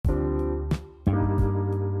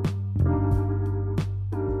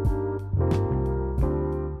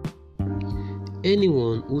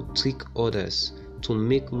Anyone who trick others to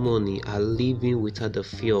make money are living without the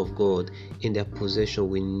fear of God, and their possession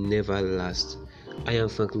will never last. I am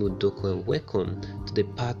Franklin Udoko, and welcome to the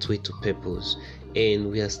Pathway to Purpose.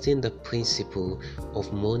 And we are still in the principle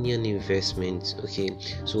of money and investment. Okay,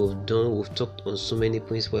 so we've talked on so many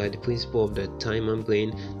principles, like the principle of the time and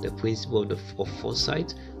brain, the principle of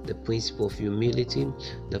foresight, the principle of humility,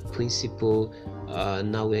 the principle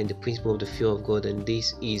now we're in the principle of the fear of God, and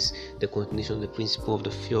this is the continuation of the principle of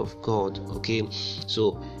the fear of God. Okay,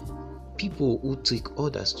 so people who trick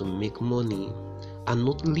others to make money are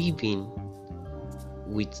not living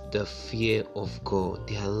with the fear of God.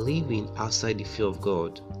 They are living outside the fear of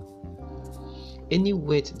God. Any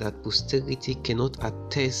wealth that posterity cannot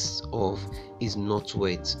attest of is not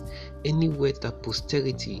wealth. Any wealth that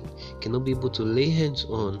posterity cannot be able to lay hands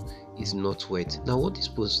on is not wealth. Now, what is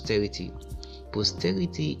posterity?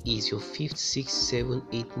 Posterity is your 5th, 6th,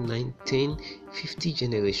 7th, 8th, 9th, 10th, 50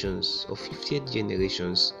 generations or 50th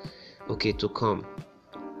generations, okay, to come.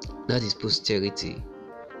 That is posterity.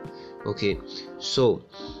 Okay, so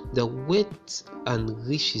the wealth and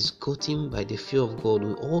riches gotten by the fear of God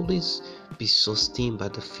will always be sustained by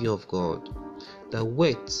the fear of God. The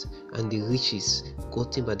wealth and the riches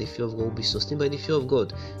gotten by the fear of God will be sustained by the fear of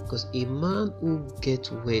God, because a man who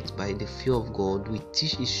gets wealth by the fear of God will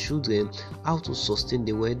teach his children how to sustain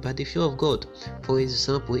the wealth by the fear of God. For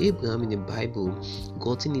example, Abraham in the Bible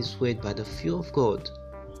gotten his wealth by the fear of God.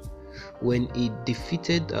 When he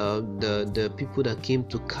defeated the people that came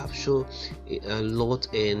to capture Lot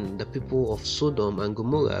and the people of Sodom and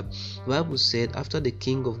Gomorrah, the Bible said after the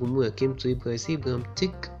king of Gomorrah came to Abraham, said, Abraham,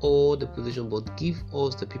 take all the possession, but give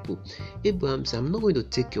us the people. Abraham said, I'm not going to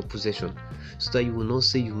take your possession, so that you will not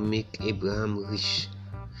say you make Abraham rich.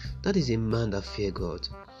 That is a man that fear God.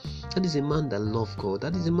 That is a man that love God.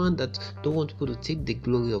 That is a man that don't want people to take the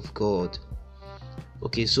glory of God.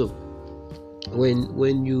 Okay, so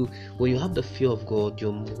when you have the fear of God,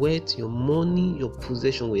 your wealth, your money, your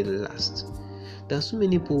possession will last. There are so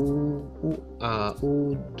many people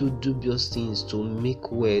who do dubious things to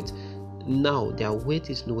make wealth. Now their wealth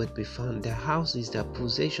is nowhere to be found. Their houses, their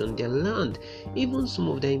possession, their land, even some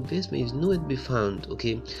of their investment is nowhere to be found.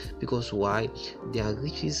 Okay, because why? Their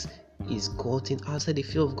riches is gotten outside the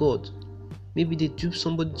fear of God. Maybe they dupe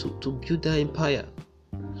somebody to build their empire.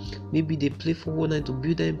 Maybe they play for one night to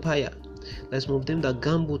build their empire. Like some of them that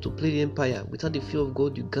gamble to play the empire without the fear of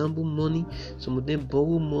God. You gamble money. Some of them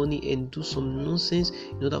borrow money and do some nonsense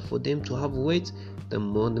in order for them to have wealth. The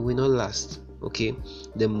money will not last. Okay,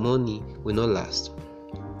 the money will not last.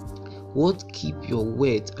 What keep your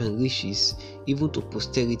wealth and riches even to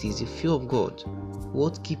posterity is the fear of God.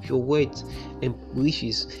 What keep your wealth and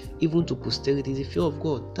riches even to posterity is the fear of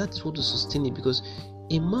God. That is what will sustain it, because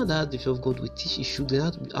a man that has the fear of God will teach his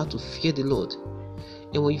children how to fear the Lord.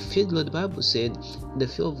 And when you fear the Lord, the Bible said the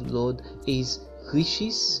fear of the Lord is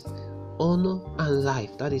riches, honor, and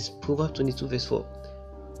life. That is Proverbs 22 verse 4.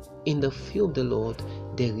 In the fear of the Lord,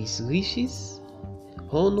 there is riches,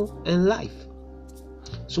 honor, and life.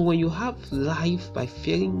 So when you have life by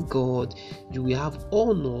fearing God, you will have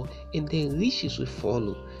honor, and then riches will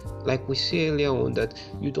follow. Like we said earlier on, that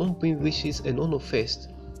you don't bring riches and honor first.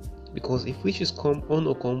 Because if riches come,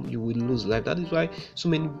 honor come, you will lose life. That is why so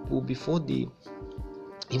many people, before they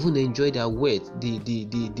even enjoy their wealth, they've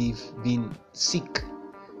been sick.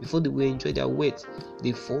 Before they will enjoy their wealth,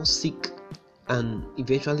 they fall sick and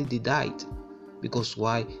eventually they died. Because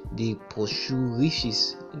why? They pursue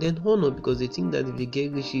riches, then honor, because they think that if they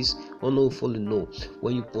get riches, honor will follow. No,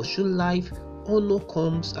 when you pursue life, honor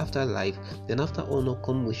comes after life. Then after honor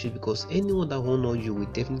comes riches, because anyone that honor you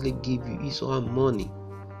will definitely give you his or her money.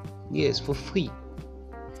 Yes, for free.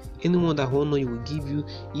 Anyone that honor you will give you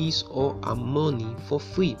his or her money for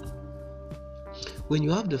free. When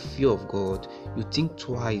you have the fear of God, you think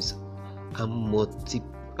twice and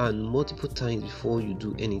multiple times before you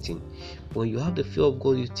do anything. When you have the fear of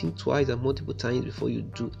God, you think twice and multiple times before you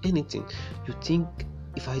do anything. You think,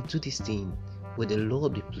 if I do this thing, will the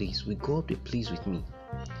Lord be pleased? Will God be pleased with me?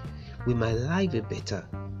 Will my life be better?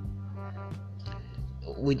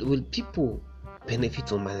 Will people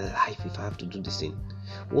benefit on my life if I have to do this thing?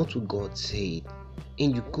 What will God say?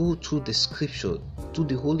 And you go through the scripture, to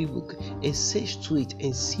the holy book, and search through it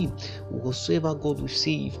and see whatsoever God will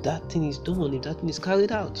say, if that thing is done, if that thing is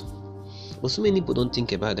carried out. But so many people don't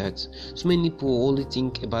think about that. So many people only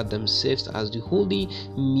think about themselves as the holy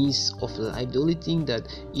means of life. The only thing that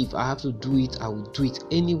if I have to do it, I will do it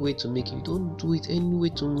anyway to make it. You don't do it anyway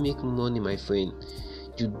to make money, my friend.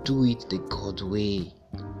 You do it the God way.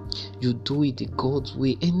 You do it the God's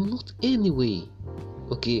way and not any way.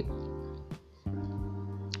 Okay.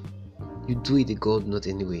 you do it, the God not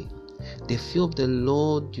anyway. The fear of the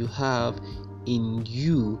Lord you have in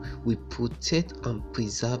you will protect and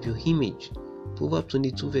preserve your image. Proverbs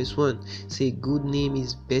 22 verse 1 say, a good name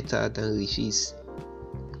is better than riches.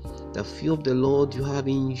 The fear of the Lord you have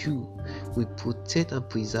in you will protect and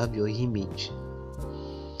preserve your image.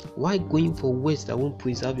 Why going for words that won't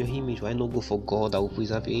preserve your image? Why not go for God that will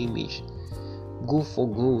preserve your image? Go for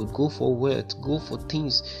gold, go for wealth, go for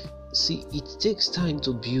things. See, it takes time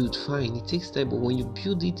to build, fine, it takes time, but when you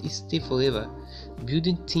build it, it stays forever.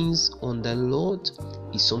 Building things on the Lord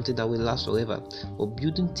is something that will last forever, but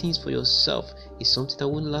building things for yourself is something that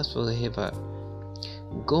won't last forever.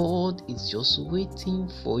 God is just waiting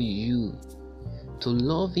for you to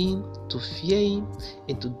love Him, to fear Him,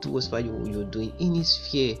 and to do whatever you're doing in His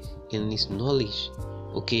fear and in His knowledge.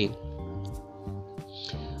 Okay,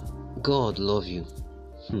 God love you.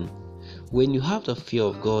 When you have the fear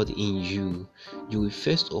of God in you, you will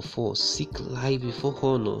first of all seek life before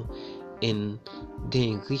honor, and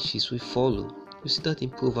then riches will follow. You see that in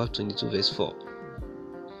Proverbs 22 verse 4.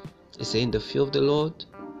 It says, in the fear of the Lord,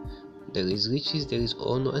 there is riches, there is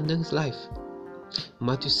honor, and there is life.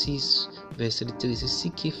 Matthew 6 verse 33 says,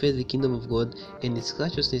 seek ye first the kingdom of God and its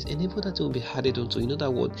righteousness, and every other thing will be added unto you. In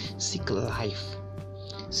other words, seek life.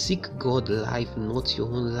 Seek God life, not your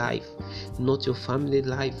own life, not your family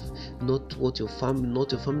life, not what your family,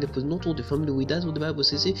 not your family, not what the family will. That's what the Bible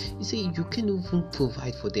says. It says you can't even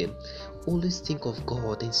provide for them. Always think of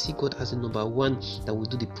God and see God as the number one that will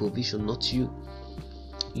do the provision, not you.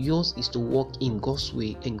 Yours is to walk in God's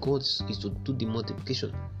way, and God's is to do the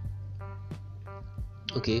multiplication.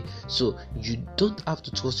 Okay, so you don't have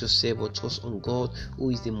to trust yourself or trust on God, who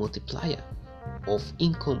is the multiplier of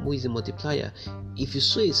income, who is the multiplier. If you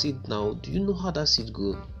sow a seed now, do you know how that seed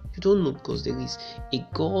grows? You don't know, because there is a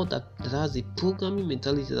God that has a programming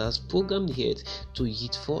mentality, that has programmed the head to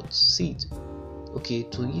eat forth seed. Okay,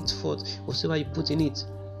 to eat forth whatever you put in it.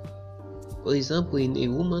 For example, in the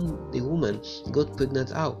woman got pregnant.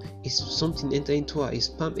 How is something enter into her? A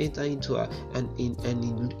sperm enter into her, and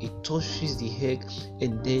it touches the egg,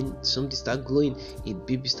 and then something start growing. A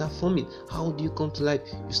baby start forming. How do you come to life?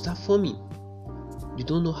 You start forming. You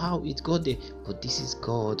don't know how it got there, but this is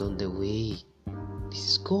God on the way. This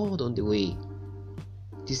is God on the way.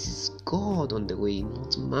 This is God on the way,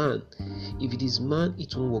 not man. If it is man,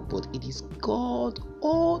 it won't work, but it is God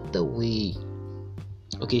all the way.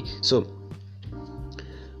 Okay, so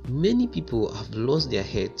many people have lost their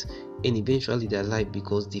head and eventually their life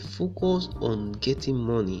because they focus on getting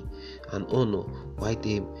money and honor, why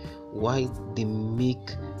they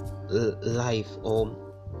make life, or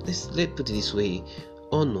let's put it this way,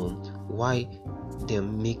 honor, why they're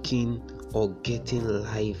making or getting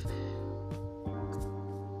life.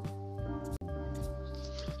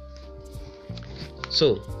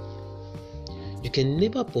 So you can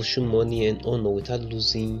never pursue money and honor without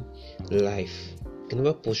losing life. You can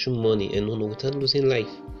never pursue money and honor without losing life.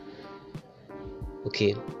 Okay,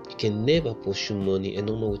 you can never pursue money and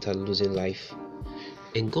honor without losing life.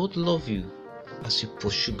 And God loves you as you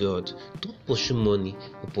pursue God. Don't pursue money,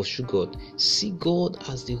 but pursue God. See God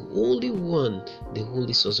as the Holy One, the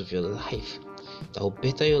holy source of your life, that will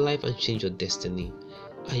better your life and change your destiny.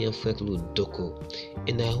 I am Franklin Doko,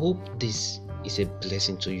 and I hope this is a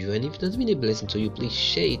blessing to you. And if it has been a blessing to you, please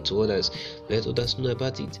share it to others. Let others know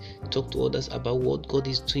about it. Talk to others about what God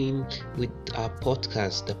is doing with our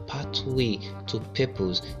podcast, The Pathway to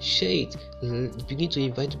Purpose. Share it. Begin to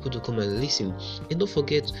invite people to come and listen. And don't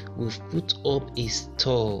forget, we've put up a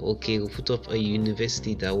store. Okay, we've put up a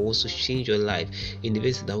university that will also change your life. A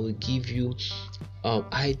university that will give you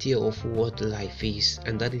idea of what life is,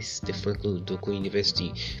 and that is the Franklin Doko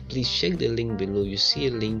University. Please check the link below. You see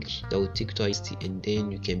a link that will take to our university, and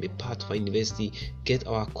then you can be part of our university. Get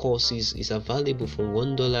our courses. It's available from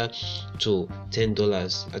 $1 to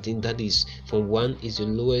 $10. I think that is from $1 is the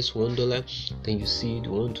lowest, $1. Then you see the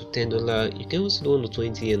 $1 to $10. You can also do $1 to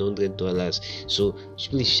 $20 and $100. So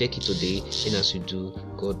please check it today, and as you do,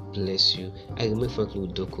 God bless you. I remain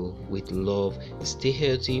Franklin Doko with love. Stay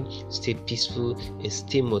healthy, stay peaceful, and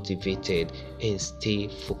stay motivated, and stay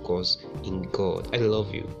focused in God. I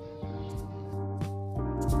love you.